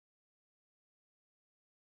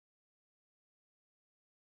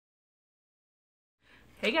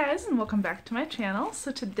Hey guys, and welcome back to my channel.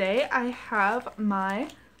 So today I have my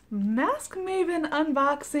Mask Maven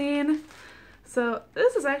unboxing. So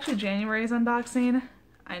this is actually January's unboxing.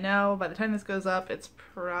 I know by the time this goes up it's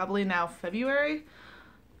probably now February,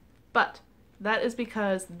 but that is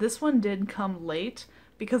because this one did come late.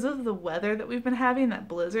 Because of the weather that we've been having, that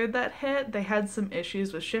blizzard that hit, they had some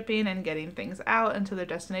issues with shipping and getting things out and to their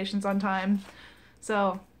destinations on time.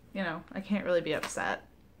 So, you know, I can't really be upset.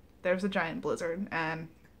 There's a giant blizzard and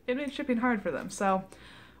it made shipping hard for them, so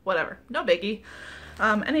whatever, no biggie.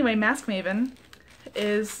 Anyway, Mask Maven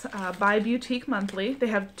is by Boutique monthly. They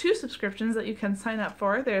have 2 subscriptions that you can sign up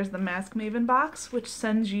for. There's the Mask Maven box, which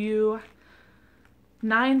sends you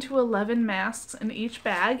 9 to 11 masks in each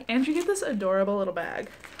bag, and you get this adorable little bag.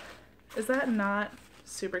 Is that not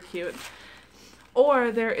super cute?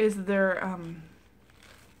 Or there is their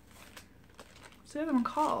what's the other one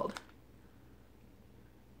called?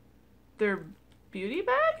 Their beauty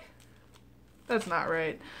bag? That's not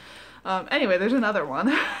right. Anyway, there's another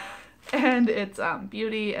one. And it's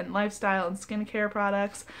beauty and lifestyle and skincare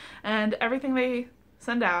products. And everything they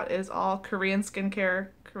send out is all Korean skincare,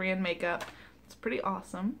 Korean makeup. It's pretty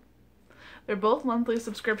awesome. They're both monthly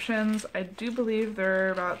subscriptions. I do believe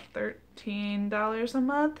they're about $13 a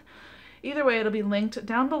month. Either way, it'll be linked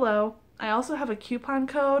down below. I also have a coupon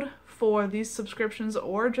code for these subscriptions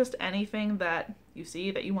or just anything that you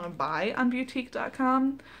see that you want to buy on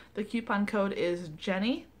boutique.com. The coupon code is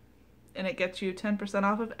Jenny, and it gets you 10%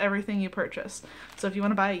 off of everything you purchase. So if you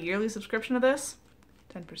want to buy a yearly subscription of this,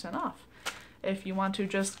 10% off. If you want to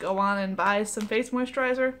just go on and buy some face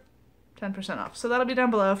moisturizer, 10% off. So that'll be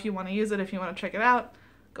down below if you want to use it, if you want to check it out.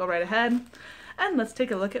 Go right ahead. And let's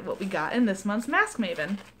take a look at what we got in this month's Mask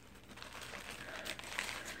Maven.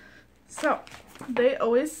 So, they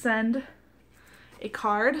always send a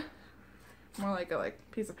card, more like a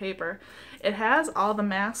piece of paper. It has all the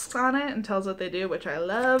masks on it and tells what they do, which I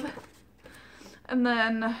love. And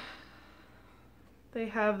then they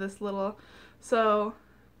have this little, so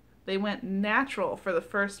they went natural for the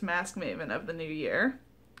first Mask Maven of the new year.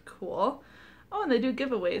 Cool. Oh, and they do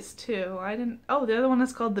giveaways too. Oh, the other one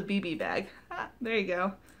is called the BB bag. Ah, there you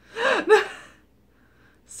go.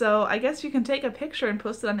 So I guess you can take a picture and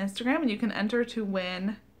post it on Instagram and you can enter to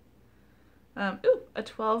win a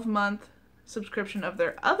 12-month subscription of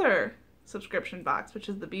their other subscription box, which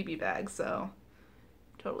is the BB bag. So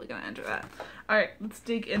I'm totally gonna enter that. Alright, let's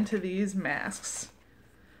dig into these masks.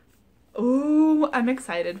 Ooh, I'm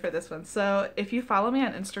excited for this one. So if you follow me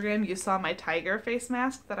on Instagram, you saw my tiger face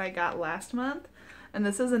mask that I got last month. And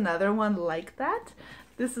this is another one like that.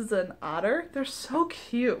 This is an otter. They're so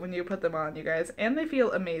cute when you put them on, you guys. And they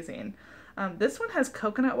feel amazing. This one has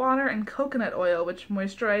coconut water and coconut oil, which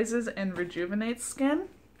moisturizes and rejuvenates skin.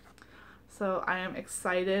 So I am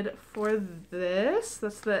excited for this.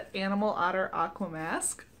 That's the Animal Otter Aqua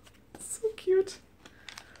Mask. So cute.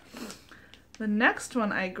 The next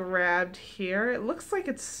one I grabbed here, it looks like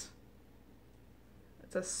it's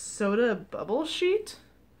a soda bubble sheet.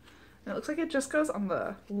 And it looks like it just goes on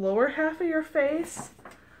the lower half of your face.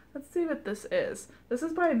 Let's see what this is. This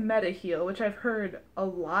is by Heal, which I've heard a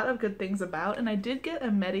lot of good things about. And I did get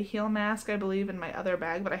a Heal mask, I believe, in my other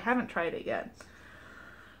bag, but I haven't tried it yet.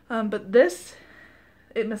 But this,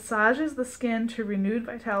 it massages the skin to renewed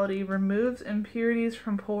vitality, removes impurities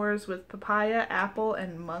from pores with papaya, apple,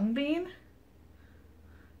 and mung bean,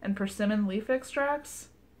 and persimmon leaf extracts.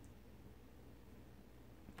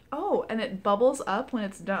 Oh, and it bubbles up when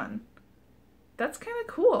it's done. That's kind of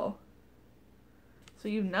cool. So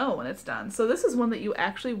you know when it's done. So this is one that you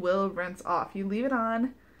actually will rinse off. You leave it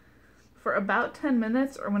on for about 10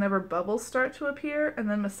 minutes or whenever bubbles start to appear, and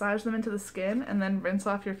then massage them into the skin, and then rinse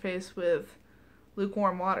off your face with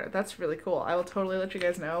lukewarm water. That's really cool. I will totally let you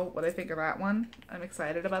guys know what I think of that one. I'm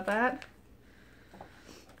excited about that.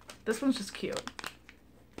 This one's just cute.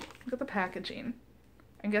 Look at the packaging.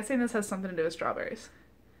 I'm guessing this has something to do with strawberries.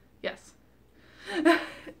 Yes.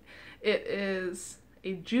 It is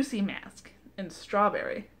a juicy mask in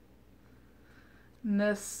strawberry. And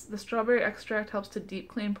the strawberry extract helps to deep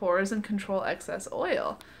clean pores and control excess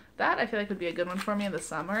oil. That I feel like would be a good one for me in the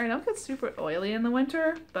summer. I don't get super oily in the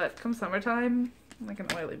winter, but come summertime, I'm like an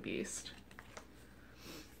oily beast.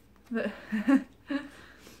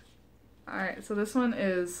 Alright, so this one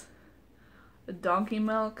is a Donkey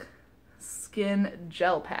Milk Skin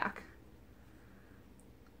Gel Pack.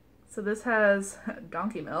 So this has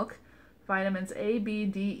donkey milk, vitamins A, B,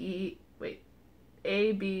 D,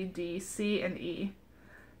 C, and E.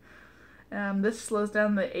 This slows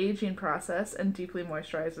down the aging process and deeply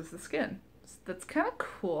moisturizes the skin. So that's kind of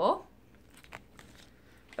cool.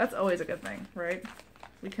 That's always a good thing, right?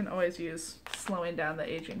 we can always use slowing down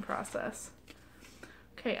the aging process.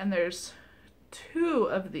 Okay, and there's 2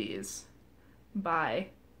 of these by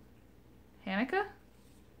Hanukkah?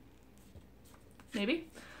 Maybe?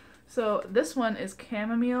 So this one is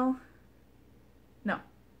chamomile. No,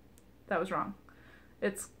 that was wrong.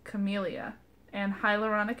 It's camellia and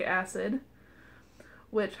hyaluronic acid,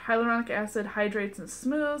 which hyaluronic acid hydrates and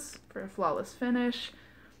smooths for a flawless finish.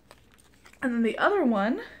 And then the other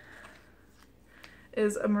one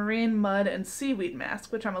is a marine mud and seaweed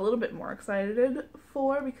mask, which I'm a little bit more excited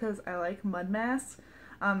for because I like mud masks.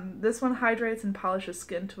 This one hydrates and polishes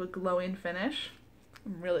skin to a glowing finish.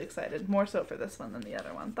 I'm really excited, more so for this one than the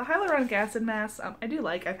other one. The hyaluronic acid masks, I do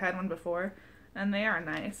like. I've had one before, and they are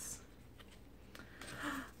nice.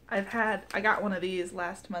 I got one of these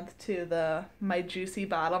last month too, the My Juicy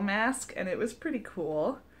Bottle mask, and it was pretty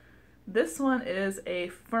cool. This one is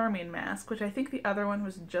a firming mask, which I think the other one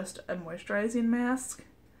was just a moisturizing mask.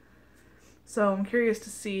 So I'm curious to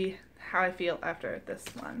see how I feel after this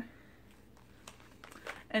one.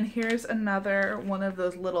 And here's another one of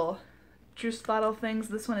those little juice bottle things.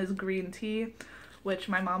 This one is green tea, which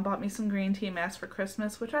my mom bought me some green tea masks for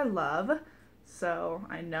Christmas, which I love. So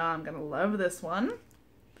I know I'm gonna love this one.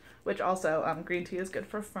 Which also, green tea is good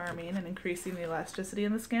for firming and increasing the elasticity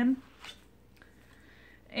in the skin.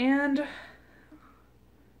 And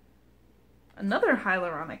another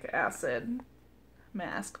hyaluronic acid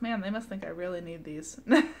mask. Man, they must think I really need these.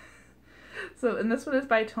 So, and this one is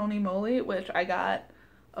by Tony Moly, which I got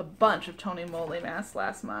a bunch of Tony Moly masks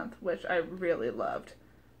last month, which I really loved.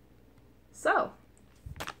 So,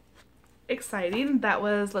 exciting. That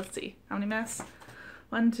was, let's see, how many masks?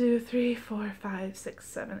 1, 2, 3, 4, 5, 6,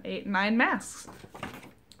 7, 8, 9 masks.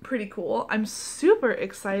 Pretty cool. I'm super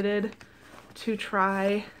excited to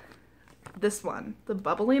try this one, the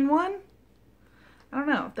bubbling one. I don't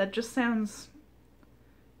know, that just sounds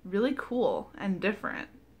really cool and different.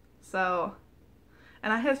 So,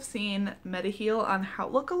 and I have seen Mediheal on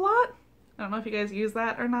Outlook a lot. I don't know if you guys use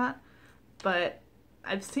that or not, but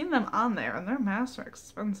I've seen them on there, and their masks are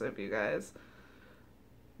expensive, you guys.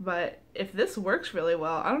 But if this works really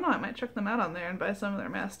well, I don't know, I might check them out on there and buy some of their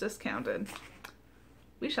masks discounted.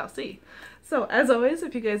 We shall see. So, as always,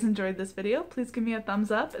 if you guys enjoyed this video, please give me a thumbs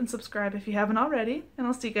up and subscribe if you haven't already, and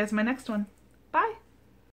I'll see you guys in my next one.